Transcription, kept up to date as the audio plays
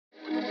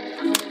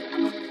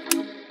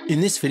In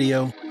this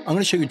video, I'm going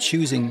to show you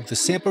choosing the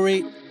sample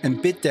rate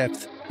and bit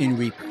depth in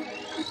REAPER.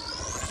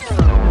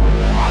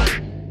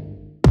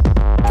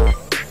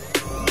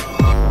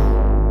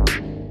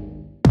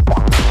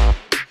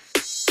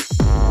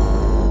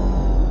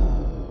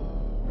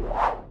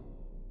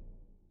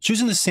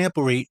 Choosing the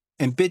sample rate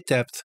and bit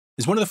depth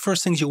is one of the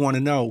first things you'll want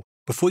to know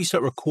before you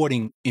start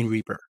recording in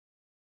REAPER.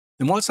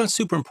 And while it's not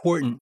super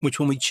important which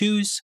one we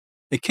choose,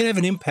 it can have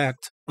an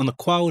impact on the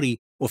quality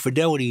or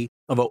fidelity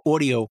of our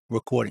audio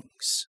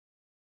recordings.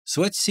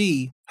 So let's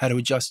see how to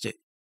adjust it.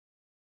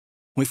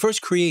 When we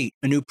first create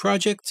a new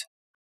project,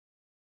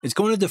 it's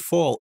going to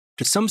default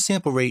to some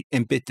sample rate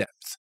and bit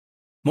depth,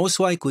 most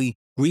likely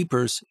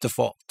REAPER's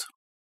default.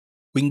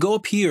 We can go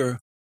up here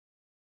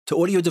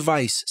to Audio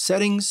Device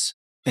Settings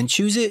and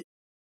choose it,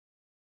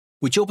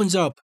 which opens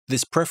up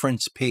this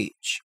preference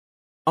page.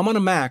 I'm on a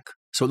Mac,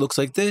 so it looks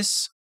like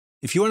this.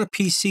 If you're on a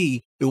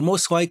PC, it will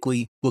most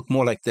likely look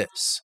more like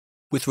this,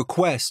 with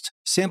Request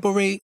Sample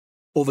Rate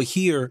over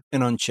here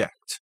and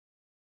unchecked.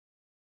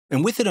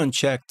 And with it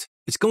unchecked,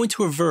 it's going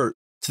to revert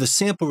to the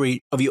sample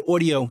rate of your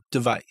audio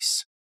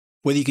device,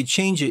 whether you could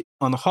change it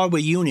on the hardware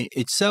unit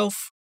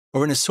itself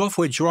or in a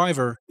software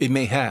driver it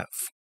may have.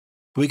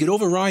 But we could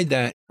override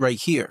that right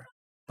here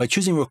by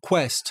choosing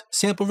Request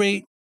Sample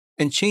Rate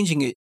and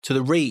changing it to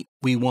the rate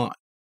we want.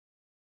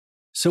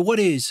 So what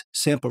is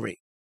sample rate?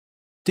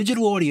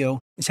 Digital audio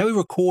is how we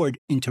record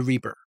into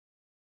REAPER.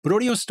 But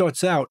audio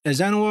starts out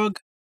as analog,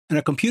 and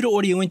a computer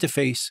audio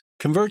interface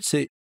converts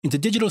it into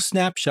digital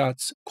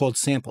snapshots called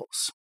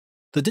samples.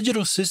 The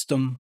digital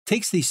system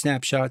takes these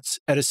snapshots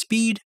at a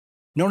speed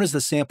known as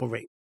the sample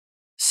rate,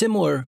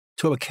 similar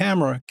to how a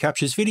camera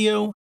captures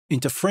video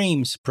into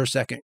frames per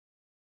second.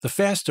 The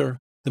faster,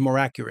 the more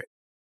accurate.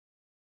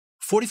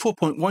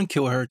 44.1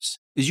 kHz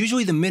is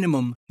usually the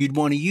minimum you'd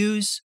want to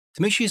use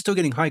to make sure you're still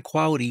getting high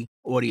quality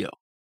audio.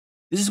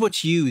 This is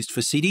what's used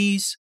for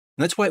CDs,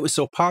 and that's why it was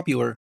so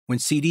popular when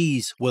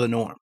CDs were the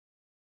norm.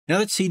 Now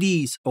that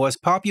CDs are less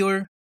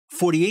popular,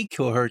 48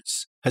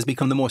 kHz has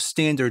become the more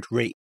standard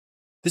rate.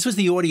 This was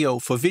the audio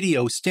for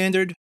video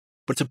standard,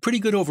 but it's a pretty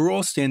good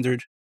overall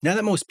standard now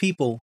that most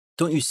people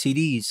don't use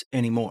CDs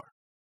anymore.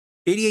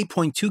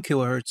 88.2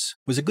 kHz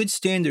was a good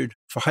standard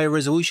for higher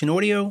resolution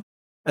audio,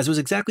 as it was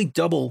exactly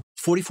double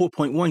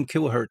 44.1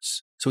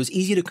 kHz, so it's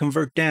easy to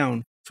convert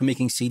down for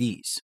making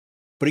CDs.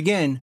 But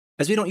again,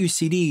 as we don't use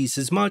CDs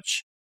as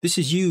much, this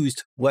is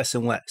used less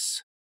and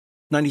less.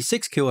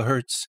 96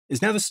 kHz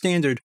is now the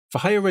standard for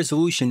higher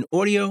resolution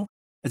audio,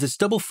 as it's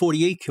double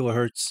 48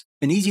 kHz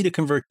and easy to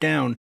convert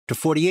down to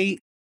 48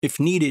 if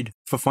needed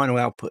for final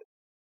output.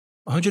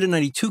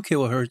 192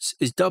 kHz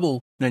is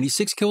double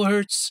 96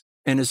 kHz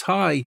and as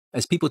high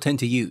as people tend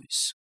to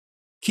use.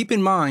 Keep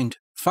in mind,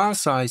 file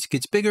size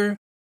gets bigger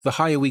the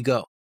higher we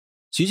go.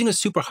 So using a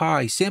super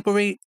high sample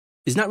rate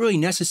is not really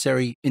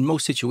necessary in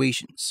most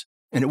situations,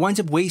 and it winds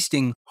up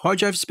wasting hard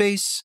drive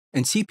space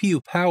and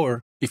CPU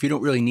power if you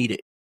don't really need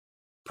it.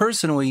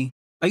 Personally,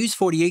 I use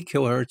 48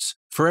 kHz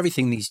for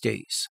everything these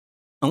days,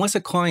 unless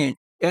a client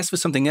asks for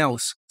something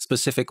else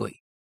specifically.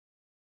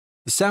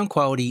 The sound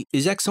quality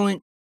is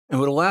excellent and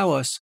would allow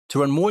us to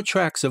run more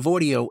tracks of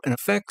audio and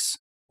effects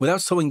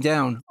without slowing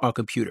down our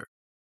computer.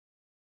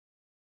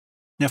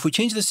 Now, if we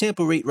change the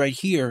sample rate right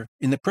here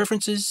in the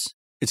preferences,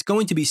 it's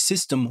going to be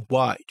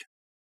system-wide,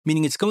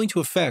 meaning it's going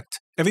to affect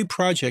every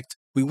project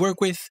we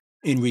work with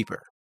in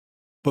REAPER.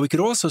 But we could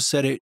also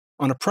set it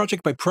on a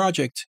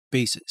project-by-project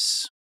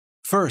basis.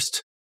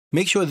 First,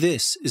 make sure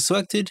this is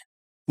selected,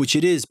 which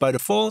it is by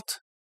default.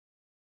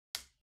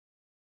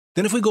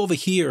 Then if we go over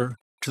here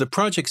to the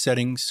project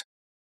settings,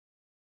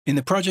 in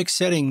the project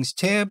settings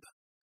tab,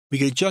 we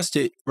can adjust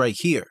it right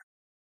here,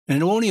 and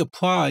it'll only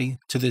apply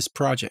to this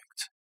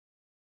project.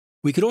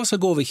 We could also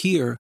go over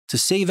here to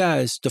save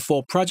as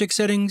default project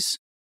settings,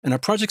 and our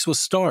projects will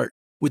start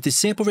with the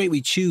sample rate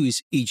we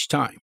choose each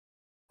time,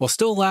 while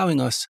still allowing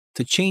us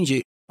to change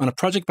it on a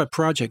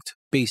project-by-project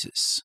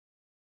basis.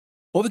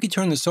 Or we could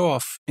turn this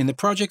off in the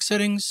project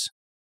settings,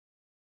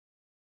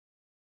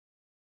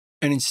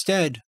 and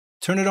instead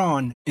turn it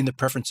on in the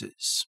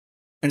preferences.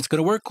 And it's going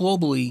to work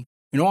globally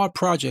in all our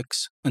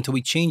projects until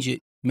we change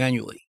it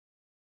manually.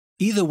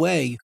 Either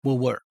way will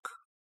work.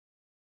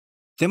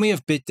 Then we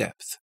have bit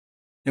depth.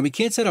 Now we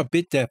can't set our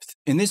bit depth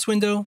in this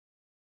window.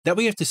 That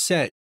we have to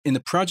set in the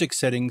project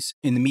settings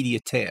in the media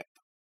tab.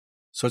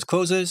 So let's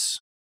close this.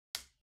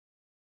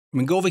 We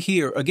can go over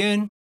here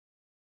again,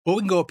 or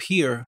we can go up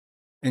here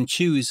and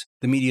choose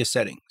the media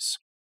settings.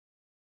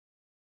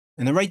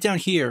 And then right down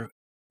here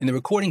in the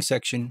recording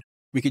section,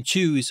 we could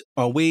choose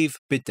our wave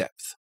bit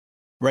depth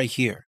right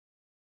here,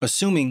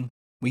 assuming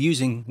we're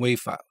using WAV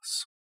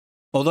files.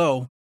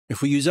 Although,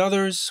 if we use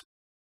others,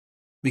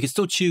 we can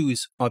still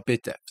choose our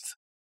bit depth.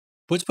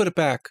 But let's put it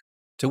back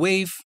to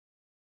WAV,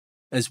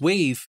 as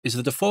WAV is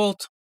the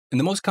default and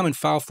the most common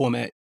file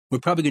format we're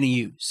probably going to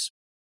use.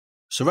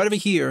 So right over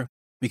here,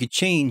 we could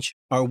change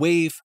our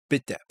WAV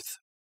bit depth,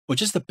 or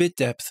just the bit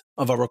depth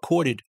of our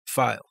recorded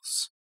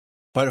files.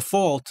 By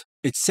default,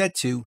 it's set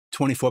to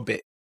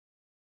 24-bit.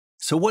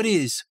 So what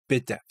is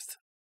bit depth?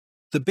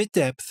 The bit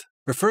depth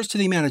refers to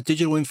the amount of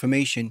digital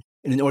information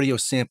in an audio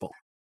sample.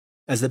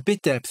 As the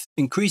bit depth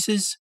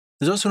increases,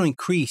 there's also an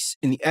increase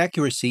in the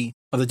accuracy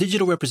of the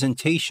digital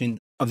representation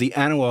of the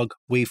analog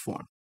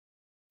waveform.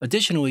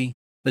 Additionally,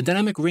 the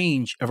dynamic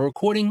range of a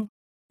recording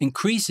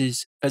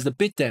increases as the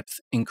bit depth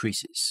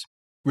increases,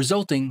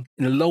 resulting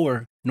in a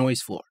lower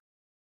noise floor.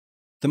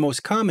 The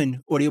most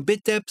common audio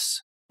bit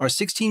depths are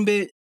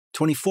 16-bit,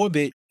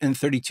 24-bit, and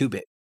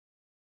 32-bit.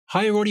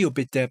 Higher audio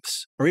bit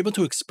depths are able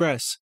to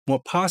express more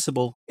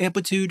possible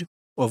amplitude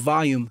or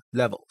volume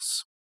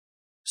levels.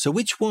 So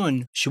which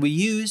one should we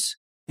use,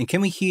 and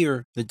can we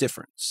hear the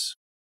difference?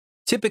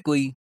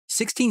 Typically,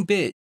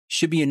 16-bit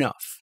should be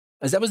enough,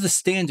 as that was the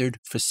standard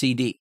for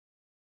CD.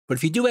 But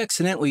if you do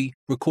accidentally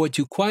record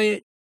too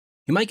quiet,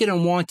 you might get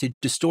unwanted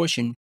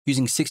distortion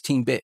using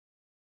 16-bit.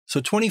 So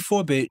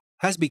 24-bit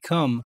has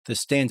become the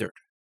standard,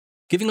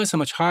 giving us a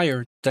much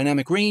higher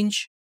dynamic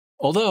range,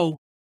 although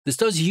this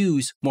does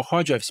use more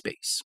hard drive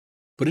space,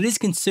 but it is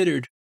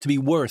considered to be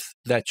worth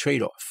that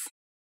trade-off.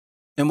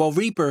 And while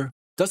Reaper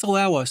does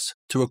allow us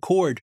to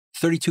record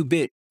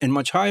 32-bit and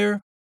much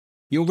higher,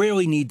 you'll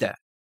rarely need that.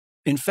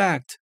 In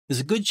fact, there's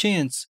a good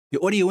chance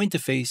your audio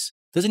interface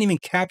doesn't even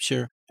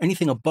capture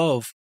anything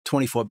above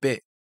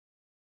 24-bit.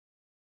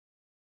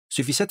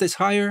 So if you set this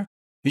higher,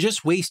 you're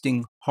just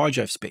wasting hard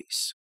drive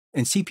space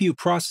and CPU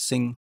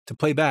processing to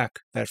play back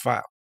that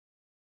file.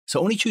 So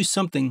only choose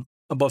something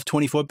above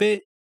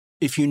 24-bit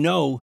if you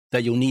know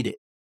that you'll need it.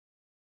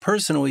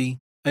 Personally,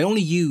 I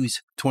only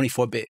use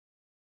 24-bit.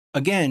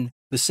 Again,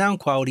 the sound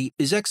quality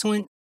is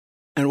excellent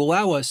and will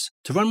allow us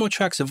to run more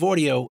tracks of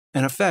audio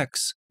and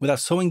effects without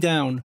slowing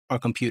down our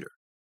computer.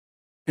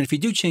 And if you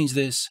do change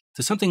this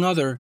to something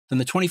other than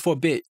the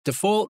 24-bit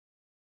default,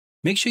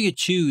 make sure you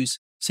choose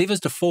Save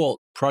as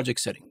Default Project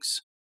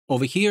Settings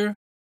over here,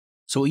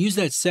 so we'll use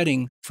that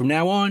setting from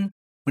now on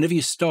whenever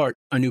you start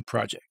a new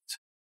project.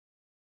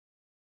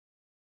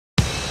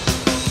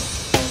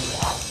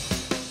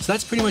 So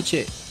that's pretty much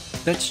it.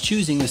 That's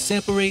choosing the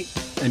sample rate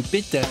and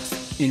bit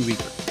depth in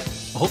Reaper.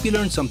 I hope you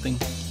learned something,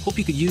 hope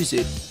you could use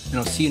it, and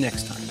I'll see you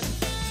next time.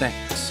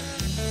 Thanks.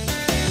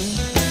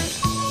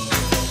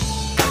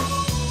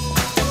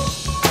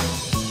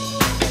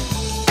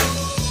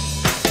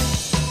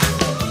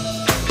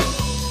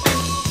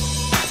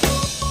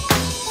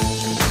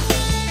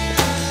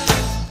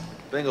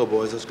 Bingo,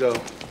 boys, let's go.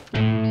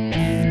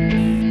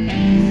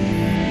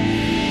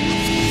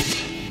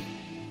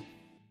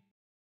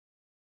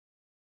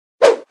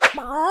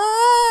 Bye.